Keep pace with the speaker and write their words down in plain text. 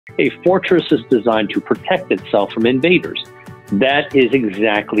A fortress is designed to protect itself from invaders. That is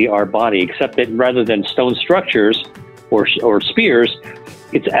exactly our body, except that rather than stone structures or spears,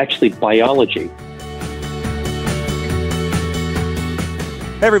 it's actually biology.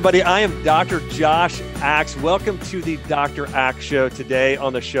 Hey everybody, I am Dr. Josh Axe. Welcome to the Dr. Axe Show. Today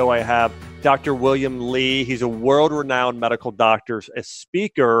on the show I have Dr. William Li. He's a world-renowned medical doctor, a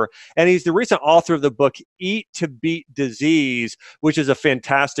speaker, and he's the recent author of the book, Eat to Beat Disease, which is a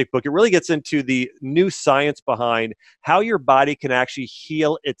fantastic book. It really gets into the new science behind how your body can actually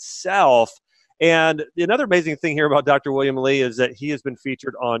heal itself. And another amazing thing here about Dr. William Li is that he has been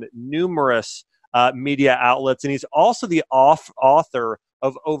featured on numerous media outlets, and he's also the author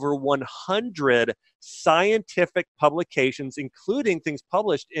of over 100 scientific publications, including things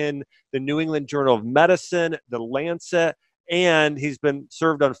published in the New England Journal of Medicine, the Lancet, and he's been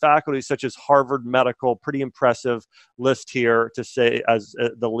served on faculty such as Harvard Medical. Pretty impressive list here, to say as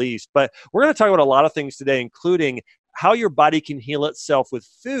the least. But we're going to talk about a lot of things today, including how your body can heal itself with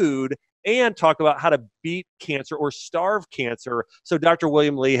food, and talk about how to beat cancer or starve cancer. So Dr.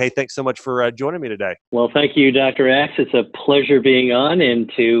 William Li, hey, thanks so much for joining me today. Well, thank you, Dr. Axe. It's a pleasure being on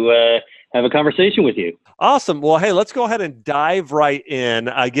and to have a conversation with you. Awesome. Well, hey, let's go ahead and dive right in.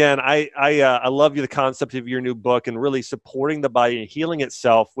 Again, I love the concept of your new book and really supporting the body and healing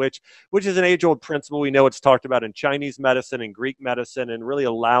itself, which is an age-old principle. We know it's talked about in Chinese medicine and Greek medicine, and really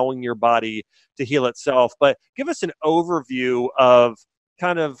allowing your body to heal itself. But give us an overview of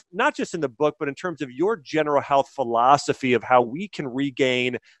kind of, not just in the book, but in terms of your general health philosophy of how we can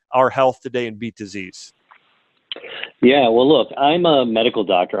regain our health today and beat disease. Yeah, well, look, I'm a medical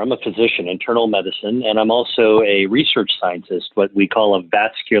doctor. I'm a physician, internal medicine, and I'm also a research scientist, what we call a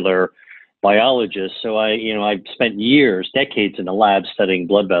vascular biologist. So I've spent years, decades in the lab studying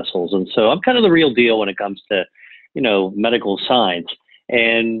blood vessels. And so I'm kind of the real deal when it comes to, medical science.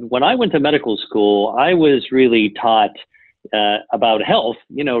 And when I went to medical school, I was really taught about health,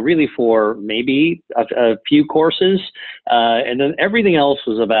 really for maybe a few courses. And then everything else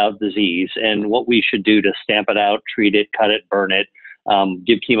was about disease and what we should do to stamp it out, treat it, cut it, burn it,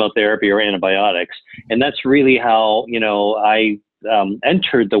 give chemotherapy or antibiotics. And that's really how, I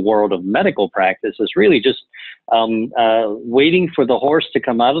entered the world of medical practice, is really just waiting for the horse to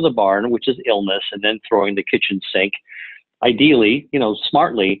come out of the barn, which is illness, and then throwing the kitchen sink, ideally,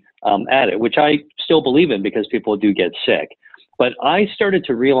 smartly, at it, which I still believe in because people do get sick. But I started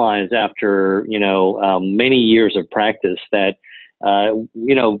to realize after, many years of practice that,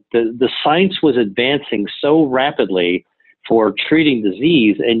 the science was advancing so rapidly for treating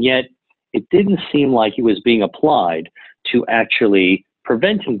disease, and yet it didn't seem like it was being applied to actually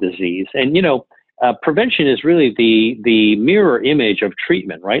preventing disease. And, prevention is really the mirror image of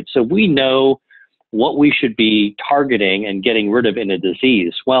treatment, right? So we know what we should be targeting and getting rid of in a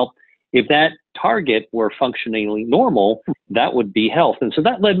disease. Well, if that target were functionally normal, that would be health. And so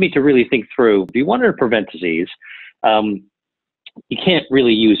that led me to really think through, if you wanted to prevent disease, you can't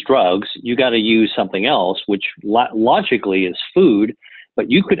really use drugs. You got to use something else, which logically is food, but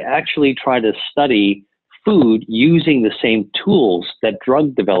you could actually try to study food using the same tools that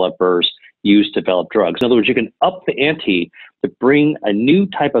drug developers use to develop drugs. In other words, you can up the ante to bring a new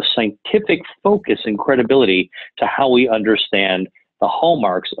type of scientific focus and credibility to how we understand the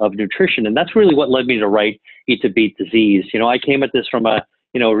hallmarks of nutrition. And that's really what led me to write Eat to Beat Disease. I came at this from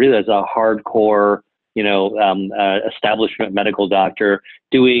really as a hardcore, establishment medical doctor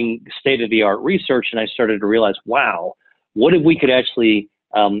doing state-of-the-art research. And I started to realize, wow, what if we could actually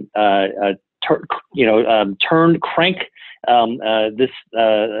crank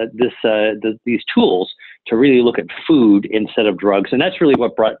these tools to really look at food instead of drugs. And that's really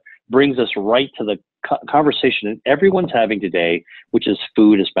what brings us right to the conversation that everyone's having today, which is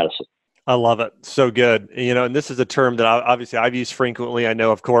food as medicine. I love it. So good. And this is a term that obviously I've used frequently. I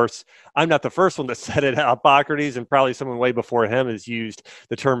know, of course, I'm not the first one that said it. Hippocrates, and probably someone way before him, has used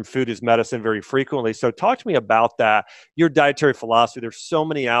the term food as medicine very frequently. So talk to me about that, your dietary philosophy. There's so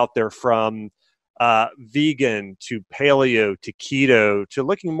many out there, from vegan to paleo to keto to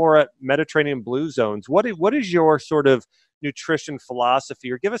looking more at Mediterranean blue zones. What is your sort of nutrition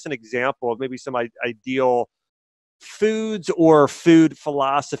philosophy, or give us an example of maybe some ideal foods or food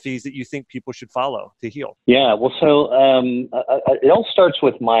philosophies that you think people should follow to heal? Yeah, well, so it all starts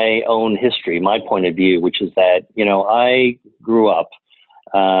with my own history, my point of view, which is that, I grew up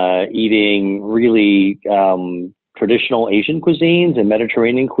eating really traditional Asian cuisines and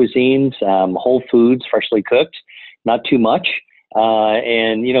Mediterranean cuisines, whole foods, freshly cooked, not too much,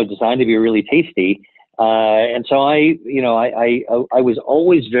 and, designed to be really tasty. And so I was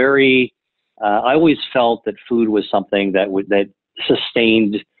always very, I always felt that food was something that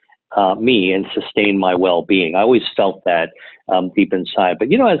sustained me and sustain my well-being. I always felt that deep inside. But,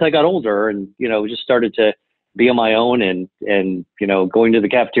 as I got older and, just started to be on my own and, going to the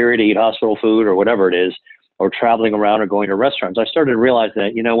cafeteria to eat hospital food or whatever it is, or traveling around or going to restaurants, I started to realize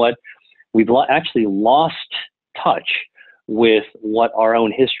that, what, we've actually lost touch with what our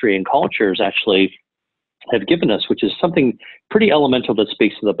own history and cultures actually have given us, which is something pretty elemental that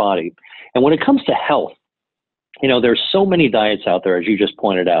speaks to the body. And when it comes to health, there's so many diets out there, as you just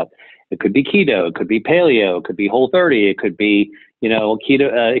pointed out. It could be keto, it could be paleo, it could be Whole30, it could be, keto,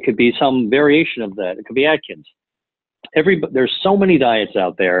 it could be some variation of that. It could be Atkins. There's so many diets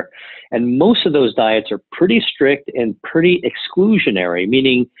out there, and most of those diets are pretty strict and pretty exclusionary,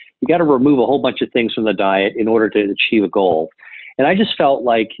 meaning you got to remove a whole bunch of things from the diet in order to achieve a goal. And I just felt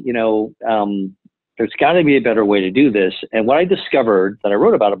like, there's got to be a better way to do this. And what I discovered that I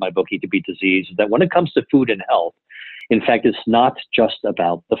wrote about in my book, Eat to Beat Disease, is that when it comes to food and health, in fact, it's not just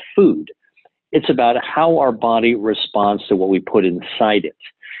about the food. It's about how our body responds to what we put inside it.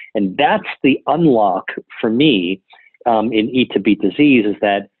 And that's the unlock for me in Eat to Beat Disease, is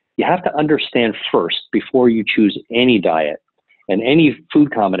that you have to understand first, before you choose any diet and any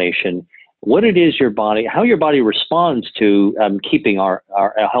food combination, what it is how your body responds to keeping our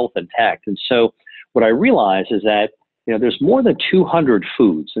health intact. And so what I realized is that, there's more than 200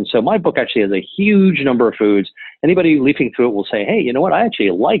 foods. And so my book actually has a huge number of foods. Anybody leafing through it will say, hey, you know what, I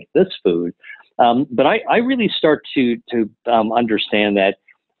actually like this food. But I really start to understand that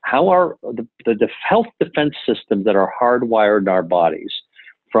how the health defense systems that are hardwired in our bodies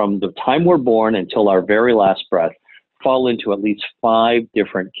from the time we're born until our very last breath fall into at least 5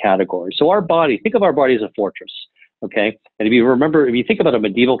 different categories. So our body, think of our body as a fortress, okay? And if you think about a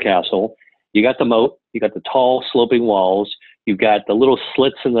medieval castle, you got the moat, you got the tall sloping walls, you've got the little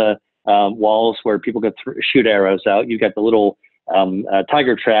slits in the walls where people could shoot arrows out, you've got the little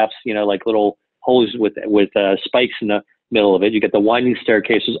tiger traps, like little holes with spikes in the middle of it, you got the winding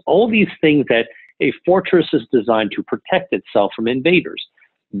staircases, all these things that a fortress is designed to protect itself from invaders.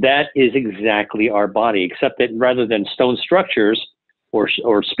 That is exactly our body, except that rather than stone structures or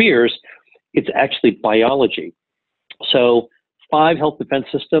spears, it's actually biology. So 5 health defense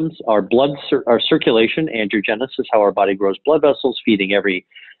systems: our our circulation, angiogenesis, how our body grows blood vessels, feeding every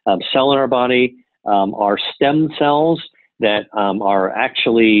cell in our body, our stem cells that are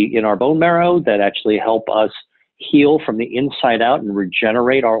actually in our bone marrow that actually help us heal from the inside out and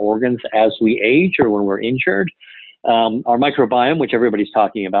regenerate our organs as we age or when we're injured. Our microbiome, which everybody's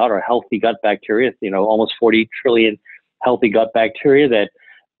talking about, our healthy gut bacteria, almost 40 trillion healthy gut bacteria that,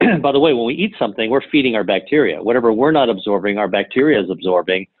 by the way, when we eat something, we're feeding our bacteria. Whatever we're not absorbing, our bacteria is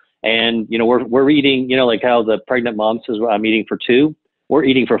absorbing. And, we're eating, like how the pregnant mom says, well, I'm eating for 2, we're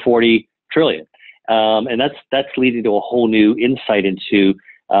eating for 40 trillion. And that's leading to a whole new insight into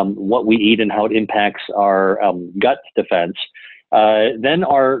what we eat and how it impacts our gut defense. Then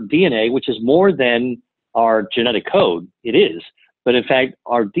our DNA, which is more than our genetic code, it is. But in fact,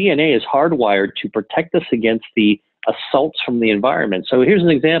 our DNA is hardwired to protect us against the assaults from the environment. So here's an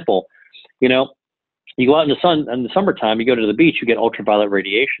example. You go out in the sun in the summertime, you go to the beach, you get ultraviolet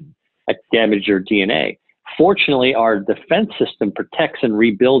radiation that damages your DNA. Fortunately, our defense system protects and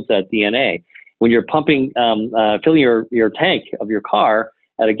rebuilds that DNA. When you're pumping, filling your tank of your car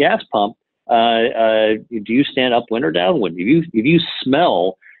at a gas pump, do you stand upwind or downwind? If you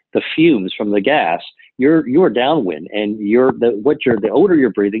smell the fumes from the gas, you're downwind, and the odor you're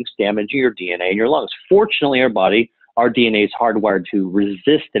breathing is damaging your DNA in your lungs. Fortunately, our DNA is hardwired to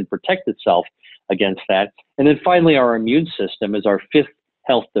resist and protect itself against that. And then finally, our immune system is our 5th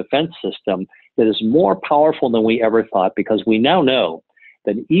health defense system that is more powerful than we ever thought, because we now know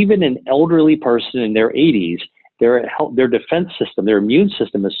that even an elderly person in their 80s, their defense system, their immune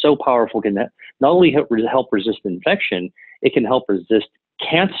system is so powerful, can not only help resist infection, it can help resist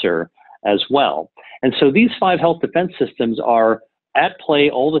cancer as well. And so these 5 health defense systems are at play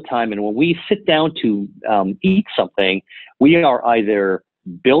all the time. And when we sit down to eat something, we are either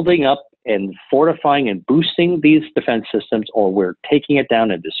building up and fortifying and boosting these defense systems, or we're taking it down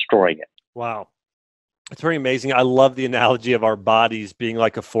and destroying it. Wow. It's very amazing. I love the analogy of our bodies being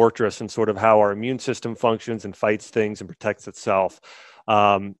like a fortress and sort of how our immune system functions and fights things and protects itself.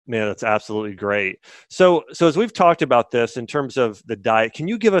 Man, that's absolutely great. So as we've talked about this in terms of the diet, can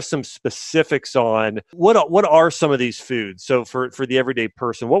you give us some specifics on what are some of these foods? So for the everyday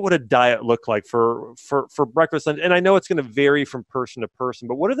person, what would a diet look like for breakfast? And I know it's going to vary from person to person,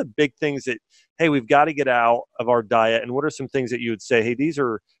 but what are the big things that, hey, we've got to get out of our diet? And what are some things that you would say, hey, these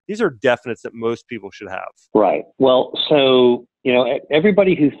are definites that most people should have? Right. Well, so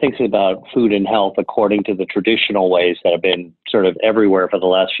everybody who thinks about food and health according to the traditional ways that have been sort of everywhere for the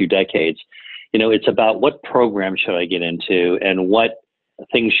last few decades, it's about what program should I get into and what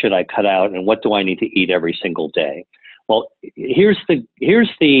things should I cut out and what do I need to eat every single day. Well, here's the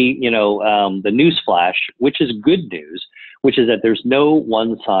news flash, which is good news, which is that there's no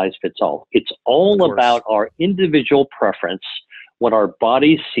one size fits all. It's all about our individual preference, what our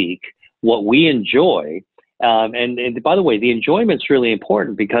bodies seek, what we enjoy. And by the way, the enjoyment's really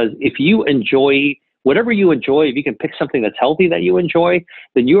important, because if you enjoy whatever you enjoy, if you can pick something that's healthy that you enjoy,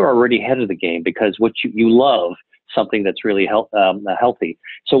 then you're already ahead of the game, because what you love something that's really healthy.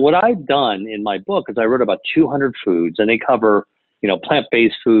 So what I've done in my book is I wrote about 200 foods, and they cover,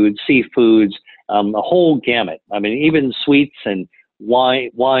 plant-based foods, seafoods, a whole gamut. I mean, even sweets and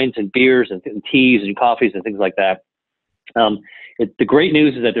wines and beers and teas and coffees and things like that. The great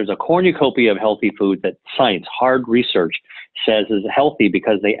news is that there's a cornucopia of healthy foods that science, hard research says is healthy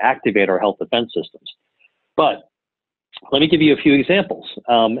because they activate our health defense systems. But let me give you a few examples.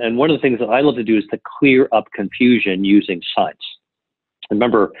 And one of the things that I love to do is to clear up confusion using science.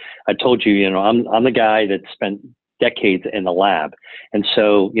 Remember, I told you, I'm the guy that spent decades in the lab. And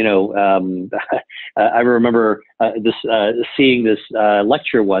so, I remember seeing this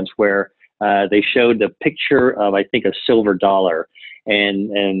lecture once where they showed the picture of, I think, a silver dollar.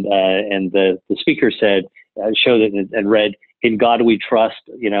 And the speaker said, showed it and read, "In God we trust,"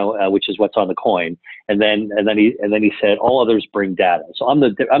 which is what's on the coin. And then he said, "All others bring data." So I'm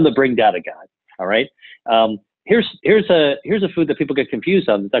the bring data guy. All right. Here's a food that people get confused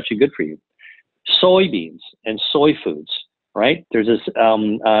on. That's actually good for you. Soybeans and soy foods. Right. There's this.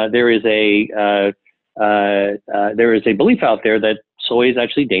 There is a belief out there that soy is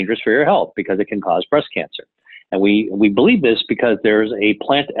actually dangerous for your health because it can cause breast cancer. And we believe this because there's a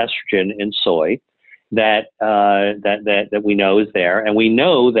plant estrogen in soy that we know is there, and we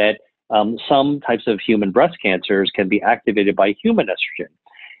know that some types of human breast cancers can be activated by human estrogen.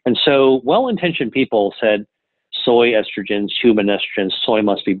 And so well-intentioned people said soy estrogens, human estrogens, soy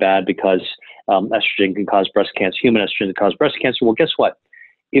must be bad because estrogen can cause breast cancer, human estrogen can cause breast cancer. Well, guess what?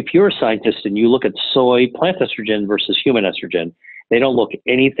 If you're a scientist and you look at soy plant estrogen versus human estrogen, they don't look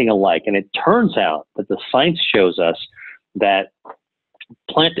anything alike. And it turns out that the science shows us that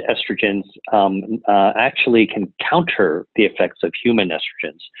plant estrogens actually can counter the effects of human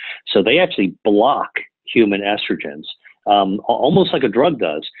estrogens. So they actually block human estrogens, almost like a drug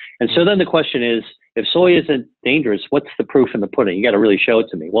does. And so then the question is, if soy isn't dangerous, what's the proof in the pudding? You got to really show it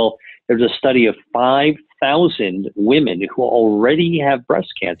to me. Well, there's a study of 5,000 women who already have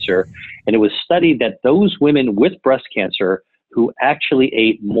breast cancer, and it was studied that those women with breast cancer who actually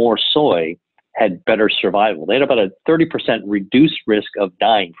ate more soy had better survival. They had about a 30% reduced risk of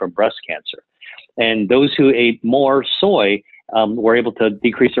dying from breast cancer. And those who ate more soy were able to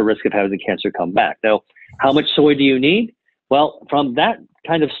decrease their risk of having the cancer come back. Now, how much soy do you need? Well, from that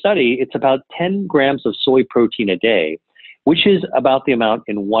kind of study, it's about 10 grams of soy protein a day, which is about the amount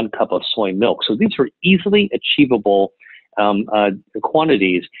in 1 cup of soy milk. So these are easily achievable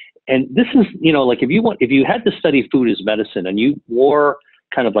quantities. And this is, like if you had to study food as medicine and you wore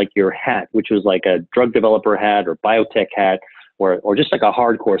kind of like your hat, which was like a drug developer hat or biotech hat, or just like a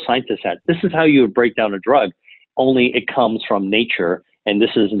hardcore scientist hat, this is how you would break down a drug, only it comes from nature. And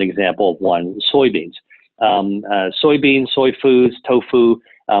this is an example of one: soybeans. Soybeans, soy foods, tofu,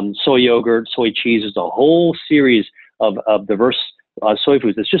 soy yogurt, soy cheese. There's a whole series of diverse soy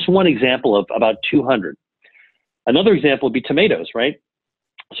foods. It's just one example of about 200. Another example would be tomatoes, right?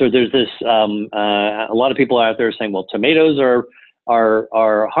 So there's this, a lot of people out there saying, well, tomatoes are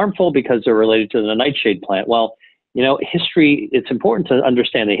harmful because they're related to the nightshade plant. Well, history, it's important to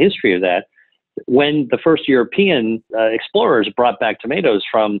understand the history of that. When the first European explorers brought back tomatoes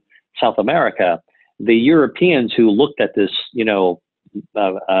from South America, the Europeans who looked at this,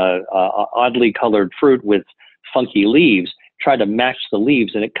 oddly colored fruit with funky leaves tried to match the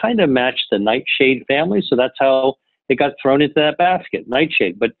leaves, and it kind of matched the nightshade family. So that's how it got thrown into that basket,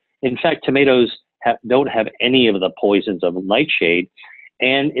 nightshade. But in fact, tomatoes don't have any of the poisons of nightshade.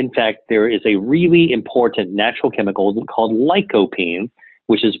 And in fact, there is a really important natural chemical called lycopene,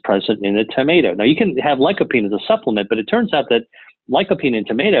 which is present in a tomato. Now, you can have lycopene as a supplement, but it turns out that lycopene in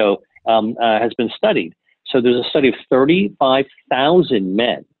tomato has been studied. So there's a study of 35,000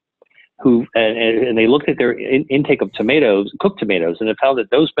 men who, and they looked at their intake of tomatoes, cooked tomatoes, and it found that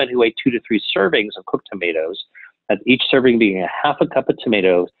those men who ate 2 to 3 servings of cooked tomatoes, at each serving being a half a cup of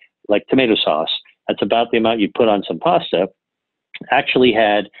tomatoes, like tomato sauce, that's about the amount you put on some pasta, actually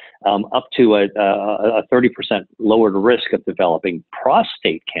had up to a 30% lowered risk of developing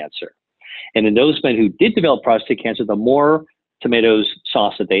prostate cancer. And in those men who did develop prostate cancer, the more tomatoes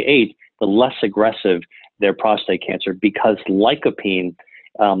sauce that they ate, the less aggressive their prostate cancer, because lycopene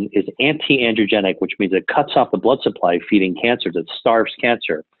is anti-angiogenic, which means it cuts off the blood supply feeding cancers. It starves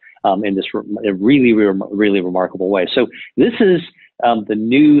cancer in this really remarkable way. So this is the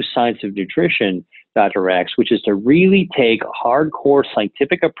new science of nutrition, Dr. Rex, which is to really take hardcore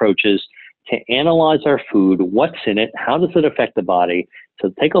scientific approaches to analyze our food, what's in it, how does it affect the body.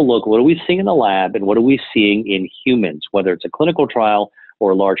 So take a look, what are we seeing in the lab and what are we seeing in humans, whether it's a clinical trial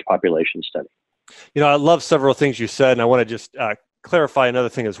or a large population study. You know, I love several things you said, and I want to just clarify another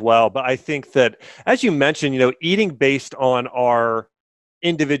thing as well. But I think that, as you mentioned, you know, eating based on our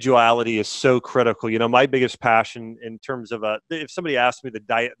individuality is so critical. You know, my biggest passion in terms of if somebody asks me the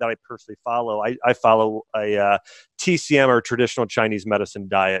diet that I personally follow, I follow a TCM, or traditional Chinese medicine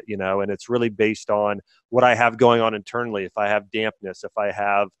diet, you know, and it's really based on what I have going on internally. If I have dampness, if I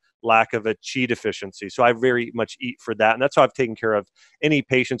have lack of a qi deficiency. So I very much eat for that. And that's how I've taken care of any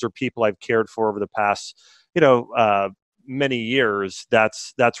patients or people I've cared for over the past, you know, many years.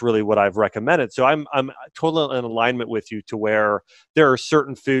 That's really what I've recommended. So I'm totally in alignment with you to where there are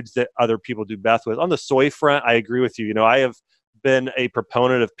certain foods that other people do best with. On the soy front, I agree with you. You know, I have been a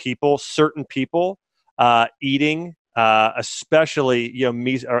proponent of certain people eating, especially, you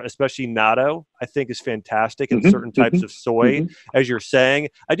know, or especially natto, I think is fantastic, and certain types of soy, as you're saying.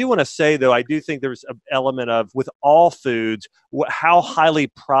 I do want to say, though, I do think there's an element of, with all foods, how highly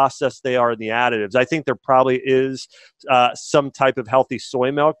processed they are in the additives. I think there probably is some type of healthy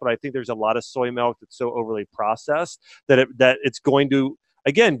soy milk, but I think there's a lot of soy milk that's so overly processed that it's going to,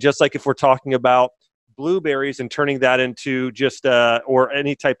 again, just like if we're talking about blueberries and turning that into just or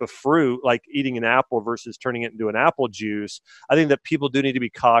any type of fruit, like eating an apple versus turning it into an apple juice, I think that people do need to be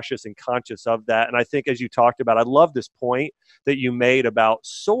cautious and conscious of that. And I think, as you talked about, I love this point that you made about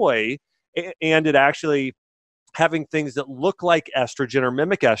soy and it actually having things that look like estrogen or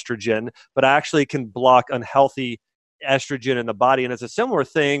mimic estrogen, but actually can block unhealthy estrogen in the body. And it's a similar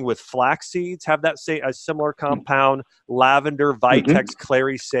thing with flax seeds, have that a similar compound, lavender, vitex,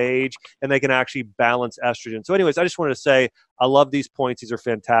 clary sage, and they can actually balance estrogen. So anyways, I just wanted to say, I love these points. These are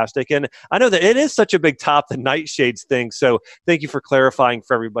fantastic. And I know that it is such a big top, the nightshades thing. So thank you for clarifying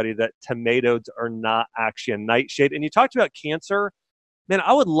for everybody that tomatoes are not actually a nightshade. And you talked about cancer. Man,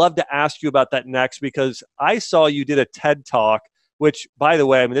 I would love to ask you about that next, because I saw you did a TED Talk, which, by the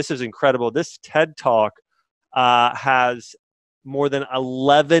way, I mean, this is incredible. This TED Talk has more than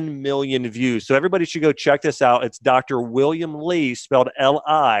 11 million views. So everybody should go check this out. It's Dr. William Li, spelled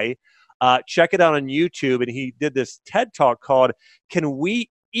L-I. Check it out on YouTube. And he did this TED Talk called, "Can We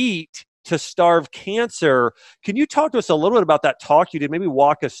Eat to Starve Cancer?" Can you talk to us a little bit about that talk you did? Maybe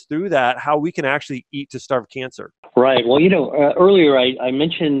walk us through that, how we can actually eat to starve cancer. Right. Well, you know, earlier I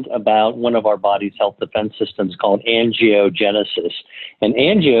mentioned about one of our body's health defense systems called angiogenesis. And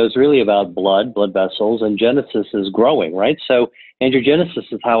angio is really about blood vessels, and genesis is growing, right? So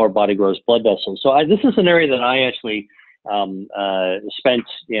angiogenesis is how our body grows blood vessels. So this is an area that I actually spent,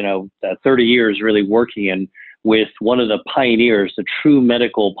 30 years really working in with one of the pioneers, the true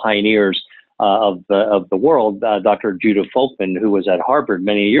medical pioneers of the world, Dr. Judah Folkman, who was at Harvard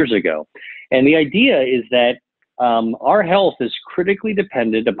many years ago. And the idea is that our health is critically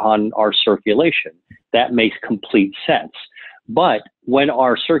dependent upon our circulation. That makes complete sense. But when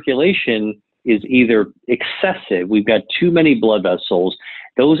our circulation is either excessive, we've got too many blood vessels,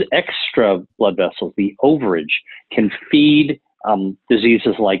 those extra blood vessels, the overage, can feed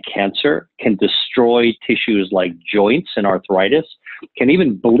diseases like cancer, can destroy tissues like joints and arthritis, can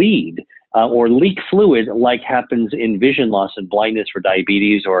even bleed or leak fluid like happens in vision loss and blindness for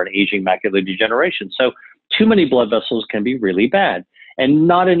diabetes or an aging macular degeneration. So too many blood vessels can be really bad, and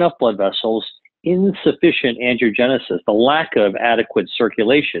not enough blood vessels, insufficient angiogenesis, the lack of adequate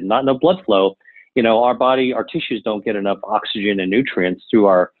circulation, not enough blood flow. Our body, our tissues don't get enough oxygen and nutrients through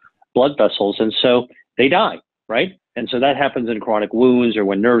our blood vessels, and so they die, right? And so that happens in chronic wounds or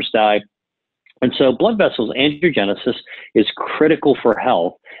when nerves die. And so blood vessels, angiogenesis is critical for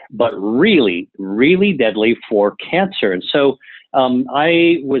health, but really, really deadly for cancer. And so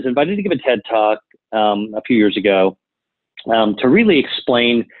I was invited to give a TED Talk a few years ago to really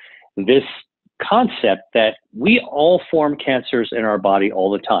explain this concept that we all form cancers in our body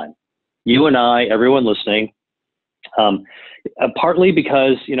all the time. You and I, everyone listening, partly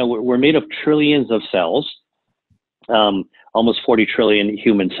because, we're made of trillions of cells, almost 40 trillion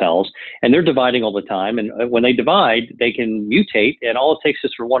human cells, and they're dividing all the time. And when they divide, they can mutate, and all it takes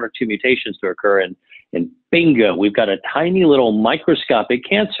is for one or two mutations to occur, and bingo, we've got a tiny little microscopic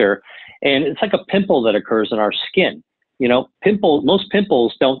cancer. And it's like a pimple that occurs in our skin. Most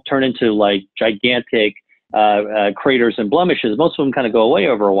pimples don't turn into like gigantic craters and blemishes, most of them kind of go away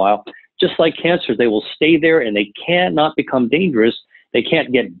over a while. Just like cancer, they will stay there and they cannot become dangerous. They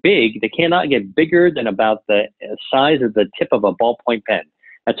can't get big. They cannot get bigger than about the size of the tip of a ballpoint pen.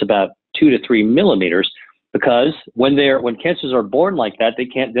 That's about 2 to 3 millimeters. Because when cancers are born like that, they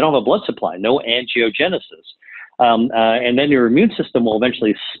don't have a blood supply, no angiogenesis, and then your immune system will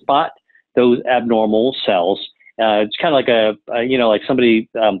eventually spot those abnormal cells. It's kind of like like somebody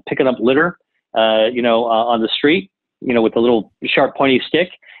picking up litter, on the street, with a little sharp pointy stick.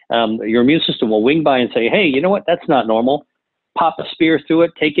 Your immune system will wing by and say, hey, you know what? That's not normal. Pop a spear through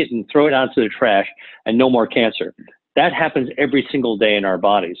it, take it and throw it out to the trash, and no more cancer. That happens every single day in our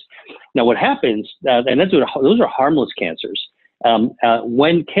bodies. Now, what happens, and those are harmless cancers.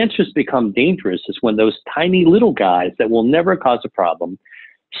 When cancers become dangerous is when those tiny little guys that will never cause a problem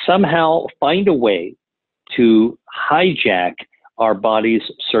somehow find a way to hijack our body's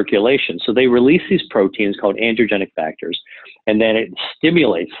circulation. So they release these proteins called angiogenic factors, and then it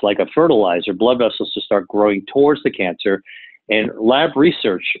stimulates, like a fertilizer, blood vessels to start growing towards the cancer. And lab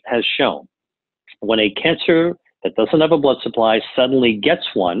research has shown when a cancer that doesn't have a blood supply suddenly gets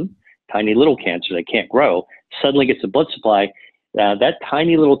one, tiny little cancer that can't grow, suddenly gets a blood supply, that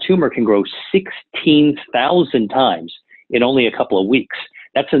tiny little tumor can grow 16,000 times in only a couple of weeks.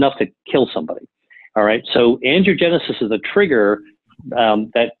 That's enough to kill somebody. All right. So angiogenesis is a trigger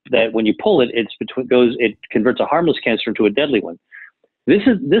that when you pull it, it converts a harmless cancer into a deadly one. This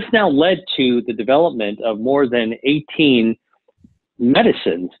now led to the development of more than 18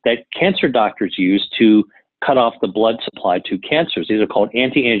 medicines that cancer doctors use to cut off the blood supply to cancers. These are called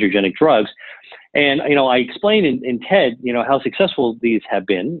anti-angiogenic drugs. And, I explained in TED, how successful these have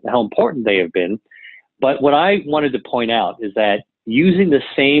been, how important they have been. But what I wanted to point out is that using the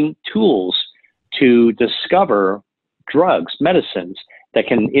same tools to discover drugs, medicines that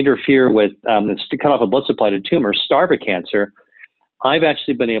can interfere with, to cut off a blood supply to tumors, starve a cancer, I've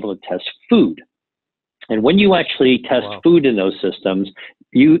actually been able to test food. And when you actually test food in those systems,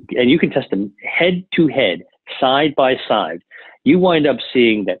 you can test them head to head, side by side, you wind up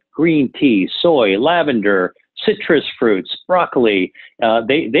seeing that green tea, soy, lavender, citrus fruits, broccoli,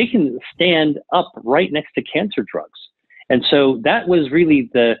 they can stand up right next to cancer drugs. And so that was really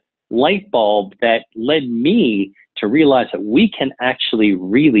the light bulb that led me to realize that we can actually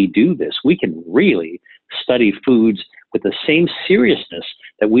really do this. We can really study foods with the same seriousness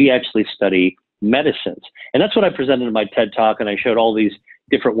that we actually study medicines. And that's what I presented in my TED Talk, and I showed all these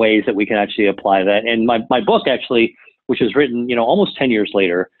different ways that we can actually apply that. And my book actually, which was written, almost 10 years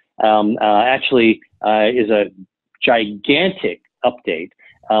later, is a gigantic update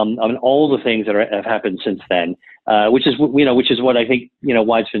on all the things that have happened since then, which is what I think,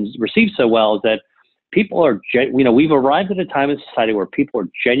 why it's been received so well, is that people are, we've arrived at a time in society where people are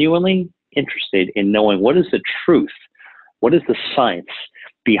genuinely interested in knowing what is the truth, what is the science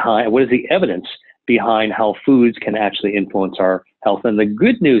behind, what is the evidence behind how foods can actually influence our health. And the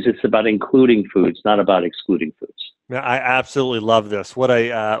good news is about including foods, not about excluding foods. I absolutely love this. What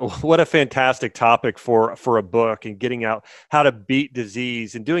a fantastic topic for a book, and getting out how to beat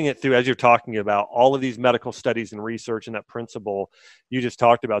disease and doing it through, as you're talking about, all of these medical studies and research and that principle you just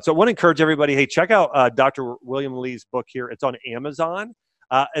talked about. So I want to encourage everybody, hey, check out Dr. William Lee's book here. It's on Amazon.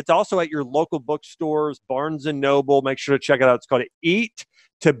 It's also at your local bookstores, Barnes & Noble. Make sure to check it out. It's called Eat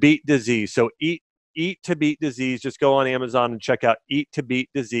to Beat Disease. So Eat to Beat Disease. Just go on Amazon and check out Eat to Beat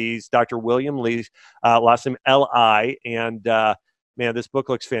Disease, Dr. William Lee, last name L-I. And man, this book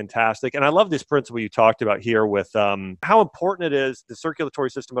looks fantastic. And I love this principle you talked about here with how important it is, the circulatory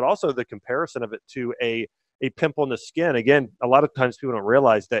system, but also the comparison of it to a pimple in the skin. Again, a lot of times people don't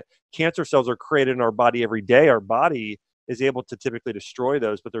realize that cancer cells are created in our body every day. Our body is able to typically destroy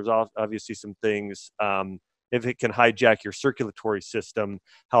those, but there's obviously some things, if it can hijack your circulatory system,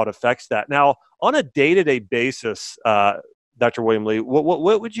 how it affects that. Now, on a day-to-day basis, Dr. William Lee,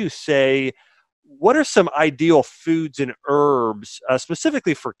 what would you say, what are some ideal foods and herbs,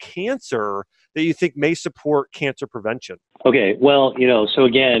 specifically for cancer, that you think may support cancer prevention? Okay, well, so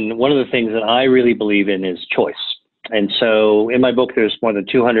again, one of the things that I really believe in is choice. And so in my book, there's more than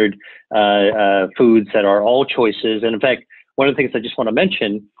 200 foods that are all choices. And in fact, one of the things I just want to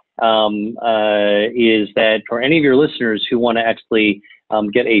mention is that for any of your listeners who want to actually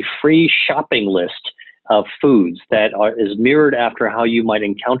get a free shopping list of foods that is mirrored after how you might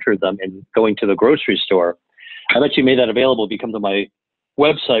encounter them in going to the grocery store, I've actually made that available if you come to my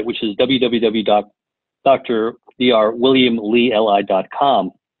website, which is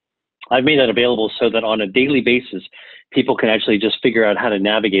www.drwilliamlee.com. I've made that available so that on a daily basis, people can actually just figure out how to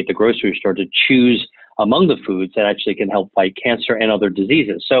navigate the grocery store to choose among the foods that actually can help fight cancer and other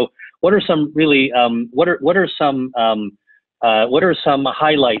diseases. So what are some really what are some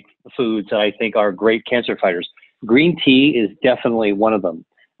highlight foods that I think are great cancer fighters? Green tea is definitely one of them.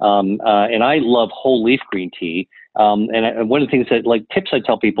 And I love whole leaf green tea. And one of the things that, like, tips I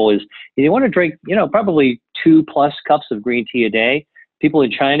tell people is, you want to drink, probably 2+ cups of green tea a day. People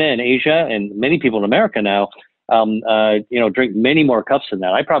in China and Asia and many people in America now, drink many more cups than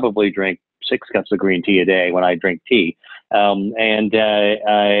that. I probably drink 6 cups of green tea a day when I drink tea.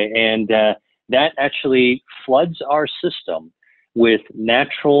 That actually floods our system with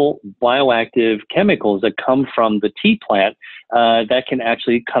natural bioactive chemicals that come from the tea plant that can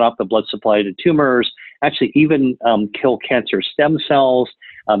actually cut off the blood supply to tumors, actually even kill cancer stem cells.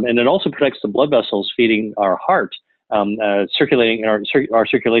 And it also protects the blood vessels feeding our heart, circulating our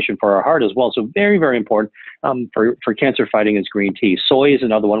circulation for our heart as well. So very, very important for cancer fighting is green tea. Soy is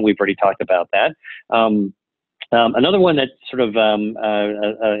another one. We've already talked about that. Another one that's sort of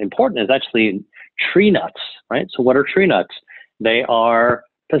important is actually tree nuts, right? So what are tree nuts? They are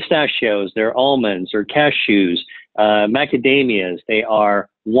pistachios, they're almonds, or cashews, macadamias, they are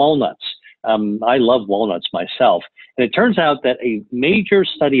walnuts. I love walnuts myself. And it turns out that a major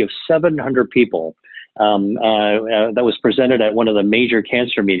study of 700 people that was presented at one of the major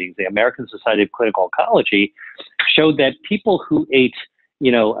cancer meetings, the American Society of Clinical Oncology, showed that people who ate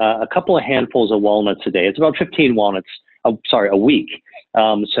a couple of handfuls of walnuts a day, it's about 15 walnuts, a week,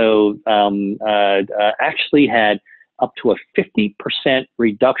 actually had up to a 50%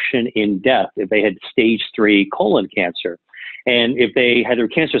 reduction in death if they had stage 3 colon cancer. And if they had their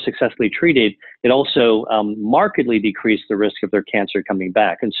cancer successfully treated, it also markedly decreased the risk of their cancer coming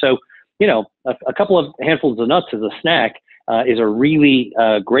back. And so, a couple of handfuls of nuts as a snack is a really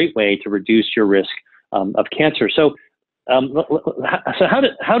great way to reduce your risk of cancer. So how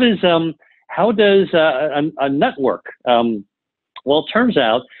does a nut work? Well, it turns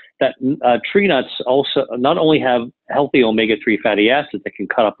out that tree nuts also not only have healthy omega-3 fatty acids that can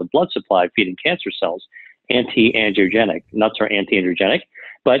cut off the blood supply feeding cancer cells, anti-angiogenic. Nuts are anti-angiogenic,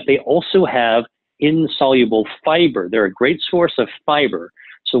 but they also have insoluble fiber. They're a great source of fiber.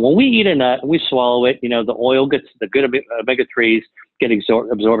 So when we eat a nut and we swallow it, the oil gets, the good omega-3s get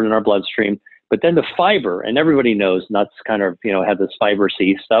absorbed in our bloodstream. But then the fiber, and everybody knows nuts kind of, have this fiber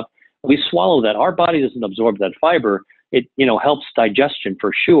C stuff. We swallow that. Our body doesn't absorb that fiber. It, helps digestion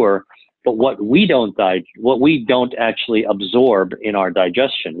for sure. But what we don't actually absorb in our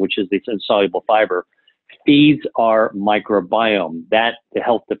digestion, which is this insoluble fiber, feeds our microbiome, the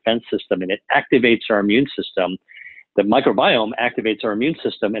health defense system, and it activates our immune system. The microbiome activates our immune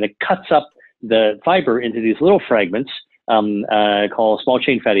system, and it cuts up the fiber into these little fragments called small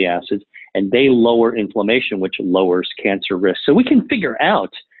chain fatty acids, and they lower inflammation, which lowers cancer risk. So we can figure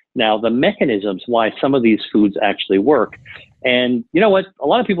out now the mechanisms why some of these foods actually work. And you know what? A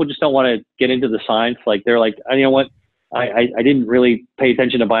lot of people just don't want to get into the science. Like, they're like, you know what? I didn't really pay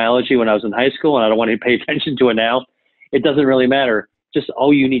attention to biology when I was in high school, and I don't want to pay attention to it now. It doesn't really matter. Just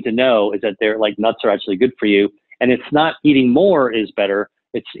all you need to know is that they're like, nuts are actually good for you. And it's not eating more is better.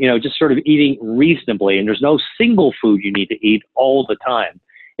 It's, just sort of eating reasonably. And there's no single food you need to eat all the time.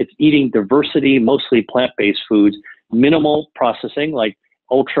 It's eating diversity, mostly plant-based foods, minimal processing, like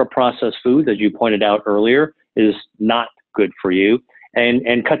ultra-processed foods, as you pointed out earlier, is not good for you.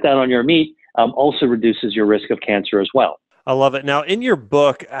 And cut down on your meat also reduces your risk of cancer as well. I love it. Now, in your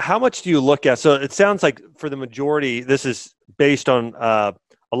book, how much do you look at? So it sounds like for the majority, this is based on a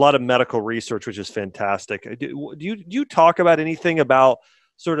lot of medical research, which is fantastic. Do you talk about anything about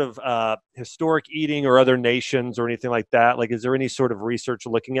sort of historic eating or other nations or anything like that? Like, is there any sort of research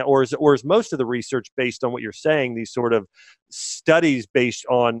looking at, or is most of the research based on what you're saying, these sort of studies based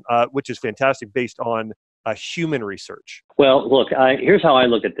on, which is fantastic, based on human research? Well, look, here's how I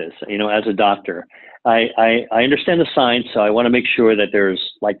look at this. As a doctor, I understand the science, so I want to make sure that there's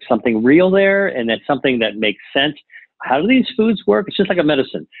like something real there and that's something that makes sense. How do these foods work? It's just like a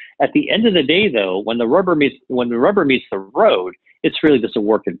medicine. At the end of the day, though, when the rubber meets the road, it's really just a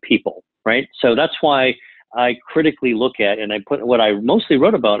work in people, right? So that's why I critically look at, and I put what I mostly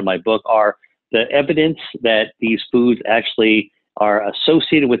wrote about in my book are the evidence that these foods actually are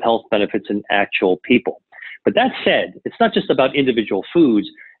associated with health benefits in actual people. But that said, it's not just about individual foods.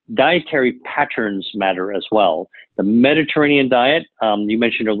 Dietary patterns matter as well. The Mediterranean diet, you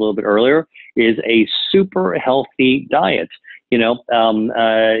mentioned a little bit earlier, is a super healthy diet.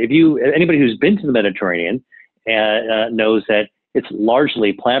 Anybody who's been to the Mediterranean knows that it's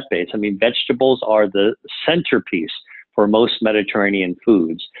largely plant-based. I mean, vegetables are the centerpiece for most Mediterranean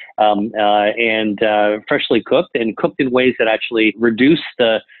foods, and freshly cooked and cooked in ways that actually reduce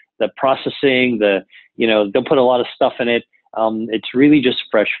the processing. They'll put a lot of stuff in it. It's really just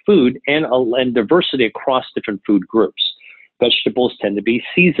fresh food and diversity across different food groups. Vegetables tend to be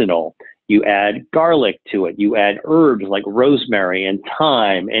seasonal. You add garlic to it. You add herbs like rosemary and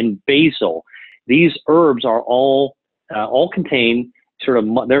thyme and basil. These herbs are all contain sort of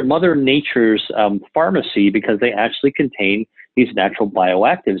they're Mother Nature's pharmacy, because they actually contain these natural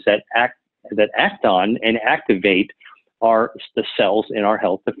bioactives that act on and activate the cells in our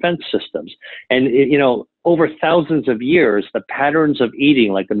health defense systems. And over thousands of years, the patterns of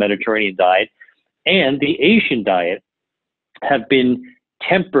eating, like the Mediterranean diet and the Asian diet, have been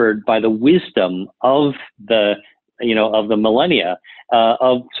tempered by the wisdom of the millennia,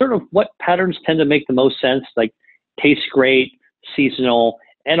 of sort of what patterns tend to make the most sense, like taste great, seasonal,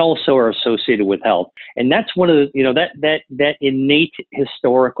 and also are associated with health. And that's one of the, that innate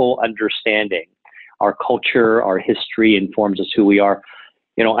historical understanding. Our culture, our history informs us who we are.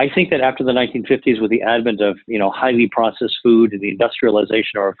 I think that after the 1950s, with the advent of, highly processed food and the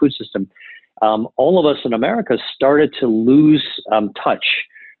industrialization of our food system, all of us in America started to lose touch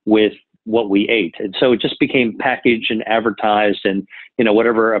with what we ate. And so it just became packaged and advertised, and,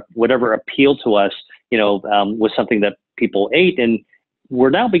 whatever appealed to us, was something that people ate. And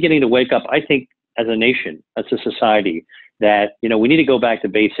we're now beginning to wake up, I think, as a nation, as a society, that, we need to go back to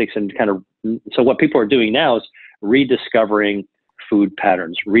basics and so what people are doing now is rediscovering food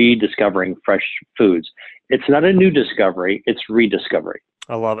patterns, rediscovering fresh foods. It's not a new discovery, it's rediscovery.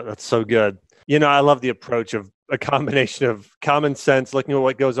 I love it. That's so good. I love the approach of a combination of common sense, looking at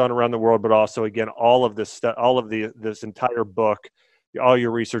what goes on around the world, but also, again, all of this stuff, this entire book, all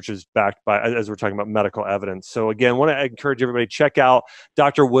your research is backed by, as we're talking about, medical evidence. So again, I want to encourage everybody, check out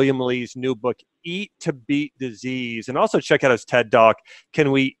Dr. William Lee's new book, Eat to Beat Disease, and also check out his TED Talk,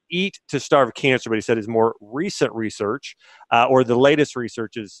 Can We Eat to Starve Cancer? But he said his more recent research, or the latest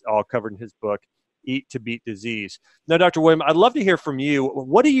research, is all covered in his book, Eat to Beat Disease. Now, Dr. William, I'd love to hear from you.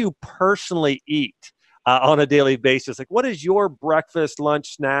 What do you personally eat on a daily basis? Like, what is your breakfast,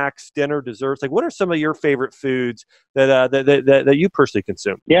 lunch, snacks, dinner, desserts? Like, what are some of your favorite foods that you personally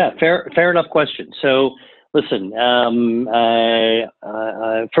consume? Yeah, fair enough question. So, listen, I'll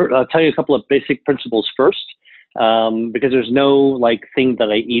tell you a couple of basic principles first, because there's no thing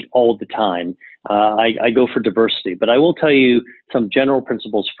that I eat all the time. I go for diversity, but I will tell you some general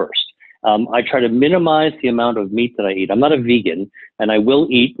principles first. I try to minimize the amount of meat that I eat. I'm not a vegan, and I will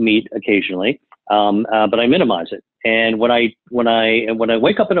eat meat occasionally, but I minimize it. And when I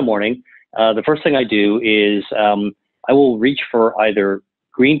wake up in the morning, the first thing I do is I will reach for either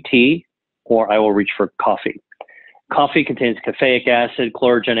green tea or I will reach for coffee. Coffee contains caffeic acid,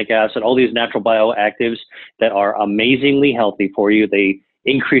 chlorogenic acid, all these natural bioactives that are amazingly healthy for you. They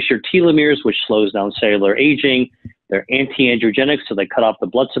increase your telomeres, which slows down cellular aging. They're anti-angiogenic, so they cut off the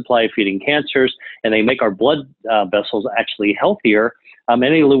blood supply feeding cancers, and they make our blood vessels actually healthier, and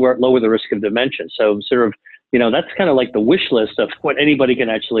they lower the risk of dementia. So sort of, that's kind of like the wish list of what anybody can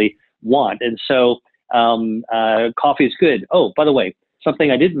actually want. And so coffee is good. Oh, by the way,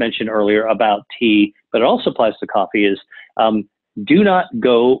 something I did mention earlier about tea, but it also applies to coffee, is do not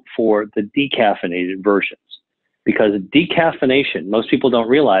go for the decaffeinated versions. Because decaffeination, most people don't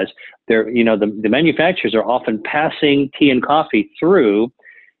realize, the manufacturers are often passing tea and coffee through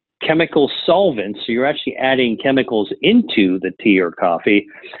chemical solvents. So you're actually adding chemicals into the tea or coffee.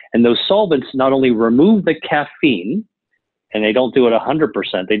 And those solvents not only remove the caffeine, and they don't do it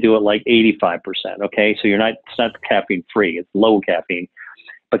 100%, they do it like 85%. Okay. So it's not caffeine free, it's low caffeine.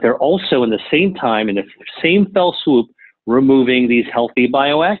 But they're also in the same time, in the same fell swoop, removing these healthy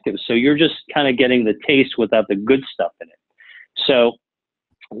bioactives. So you're just kind of getting the taste without the good stuff in it. So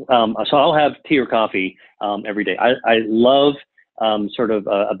I'll have tea or coffee every day. I love sort of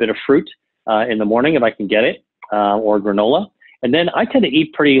a bit of fruit in the morning if I can get it, or granola. And then I tend to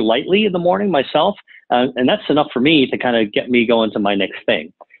eat pretty lightly in the morning myself, and that's enough for me to kind of get me going to my next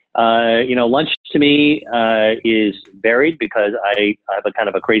thing. Lunch to me is varied because I have a kind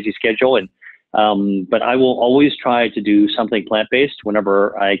of a crazy schedule, and but I will always try to do something plant-based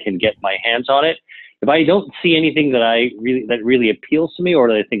whenever I can get my hands on it. If I don't see anything that really appeals to me or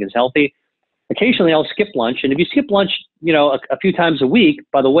that I think is healthy, occasionally I'll skip lunch. And if you skip lunch, a few times a week,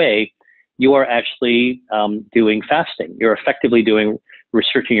 by the way, you are actually doing fasting. You're effectively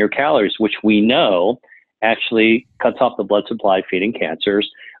restricting your calories, which we know actually cuts off the blood supply feeding cancers.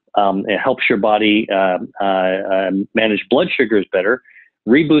 It helps your body manage blood sugars better,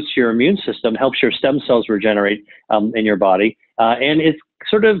 reboots your immune system, helps your stem cells regenerate in your body, and it's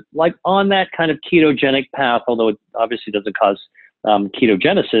sort of like on that kind of ketogenic path, although it obviously doesn't cause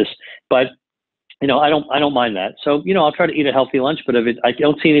ketogenesis. But I don't mind that. So I'll try to eat a healthy lunch. But if I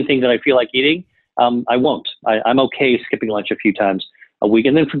don't see anything that I feel like eating, I won't. I'm okay skipping lunch a few times a week.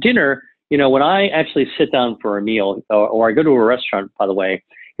 And then for dinner, when I actually sit down for a meal or I go to a restaurant, by the way,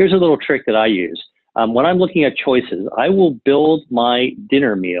 here's a little trick that I use. When I'm looking at choices, I will build my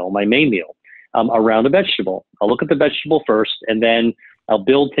dinner meal, my main meal, around a vegetable. I'll look at the vegetable first, and then I'll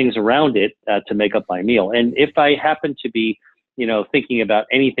build things around it to make up my meal. And if I happen to be, thinking about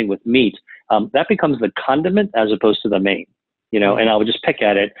anything with meat, that becomes the condiment as opposed to the main. And I would just pick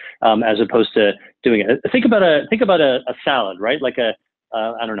at it as opposed to doing it. Think about a salad, right? Like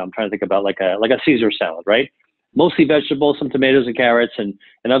I don't know. I'm trying to think about like a Caesar salad, right? Mostly vegetables, some tomatoes and carrots and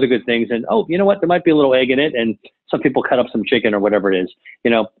other good things. And oh, you know what? There might be a little egg in it, and some people cut up some chicken or whatever it is,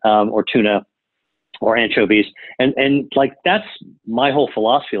 or tuna or anchovies, and like that's my whole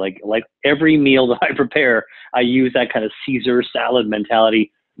philosophy. Like every meal that I prepare, I use that kind of Caesar salad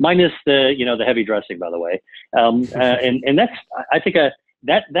mentality, minus the the heavy dressing, by the way. And that's I think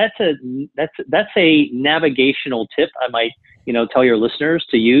that's a navigational tip I might tell your listeners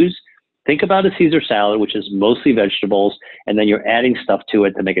to use. Think about a Caesar salad, which is mostly vegetables, and then you're adding stuff to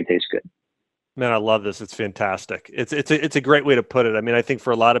it to make it taste good. Man, I love this. It's fantastic. It's a great way to put it. I mean, I think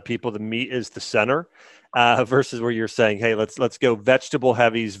for a lot of people, the meat is the center versus where you're saying, hey, let's go vegetable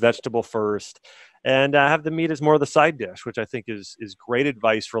heavies, vegetable first, and have the meat as more of the side dish, which I think is great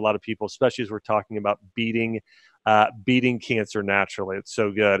advice for a lot of people, especially as we're talking about beating cancer naturally. It's so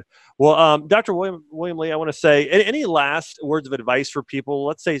good. Well, Dr. William Lee, I want to say any last words of advice for people.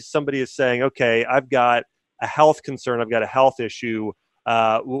 Let's say somebody is saying, okay, I've got a health concern, I've got a health issue.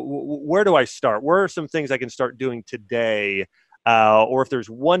 Where do I start? Where are some things I can start doing today? Or if there's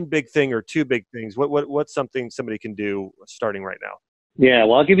one big thing or two big things, what's something somebody can do starting right now? Yeah,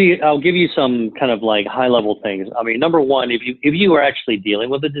 well, I'll give you some kind of like high level things. I mean, number one, if you are actually dealing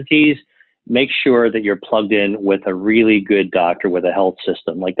with a disease, make sure that you're plugged in with a really good doctor with a health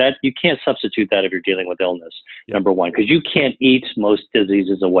system like that. You can't substitute that if you're dealing with illness. Number one, because you can't eat most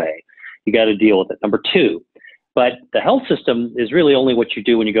diseases away. You got to deal with it. Number two, but the health system is really only what you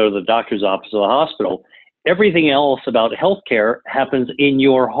do when you go to the doctor's office or the hospital. Everything else about healthcare happens in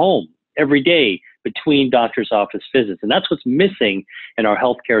your home every day between doctor's office visits. And that's what's missing in our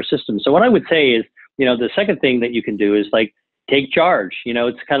healthcare system. So what I would say is, the second thing that you can do is like take charge.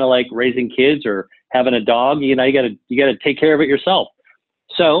 It's kind of like raising kids or having a dog. You got to take care of it yourself.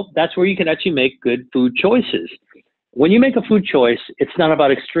 So that's where you can actually make good food choices. When you make a food choice, it's not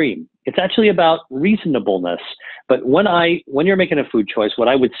about extreme. It's actually about reasonableness. But when you're making a food choice, what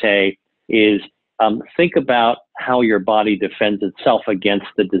I would say is think about how your body defends itself against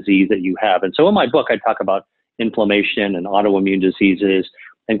the disease that you have. And so in my book, I talk about inflammation and autoimmune diseases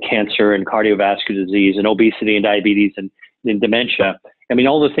and cancer and cardiovascular disease and obesity and diabetes and dementia. I mean,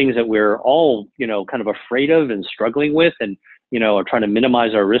 all the things that we're all, kind of afraid of and struggling with and, are trying to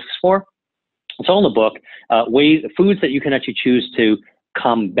minimize our risks for. It's all in the book, foods that you can actually choose to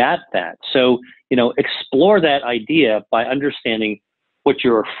combat that. So, explore that idea by understanding what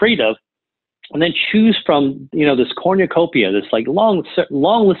you're afraid of, and then choose from, this cornucopia, this like long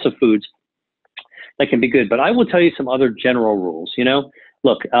list of foods that can be good. But I will tell you some other general rules.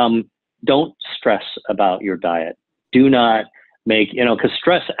 Look, don't stress about your diet. Do not make, because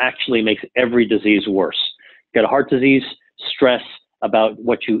stress actually makes every disease worse. You got a heart disease, stress about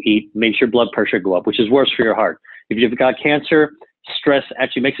what you eat makes your blood pressure go up, which is worse for your heart. If you've got cancer, stress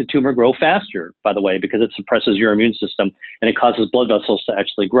actually makes a tumor grow faster, by the way, because it suppresses your immune system and it causes blood vessels to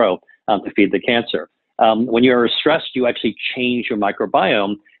actually grow to feed the cancer. When you're stressed, you actually change your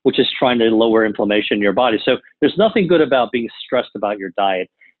microbiome, which is trying to lower inflammation in your body. So there's nothing good about being stressed about your diet.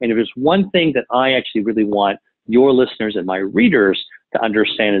 And if there's one thing that I actually really want your listeners and my readers to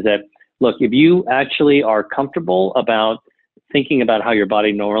understand is that, look, if you actually are comfortable about thinking about how your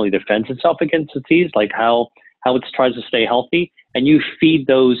body normally defends itself against disease, like how it tries to stay healthy, and you feed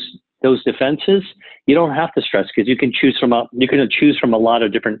those defenses, you don't have to stress because you can choose from a lot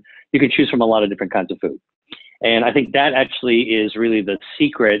of different kinds of food. And I think that actually is really the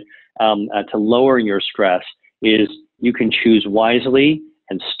secret to lowering your stress is you can choose wisely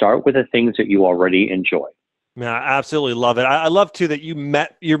and start with the things that you already enjoy. Man, I absolutely love it. I love too that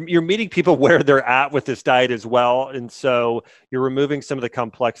you're meeting people where they're at with this diet as well. And so you're removing some of the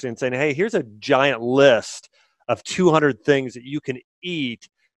complexity and saying, hey, here's a giant list of 200 things that you can eat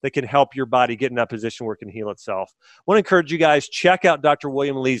that can help your body get in that position where it can heal itself. I want to encourage you guys, check out Dr.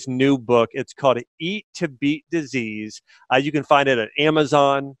 William Lee's new book. It's called Eat to Beat Disease. You can find it at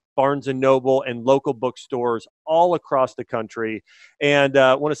Amazon, Barnes & Noble, and local bookstores all across the country. And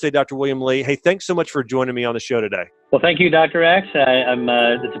I want to say, Dr. William Lee, hey, thanks so much for joining me on the show today. Well, thank you, Dr. Axe.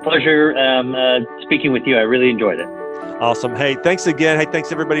 It's a pleasure speaking with you. I really enjoyed it. Awesome. Hey, thanks again. Hey,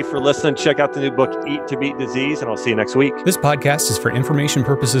 thanks everybody for listening. Check out the new book, Eat to Beat Disease, and I'll see you next week. This podcast is for information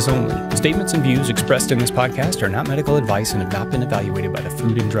purposes only. Statements and views expressed in this podcast are not medical advice and have not been evaluated by the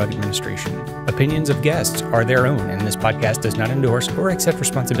Food and Drug Administration. Opinions of guests are their own, and this podcast does not endorse or accept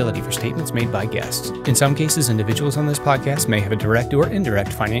responsibility for statements made by guests. In some cases, individuals on this podcast may have a direct or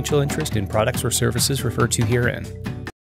indirect financial interest in products or services referred to herein.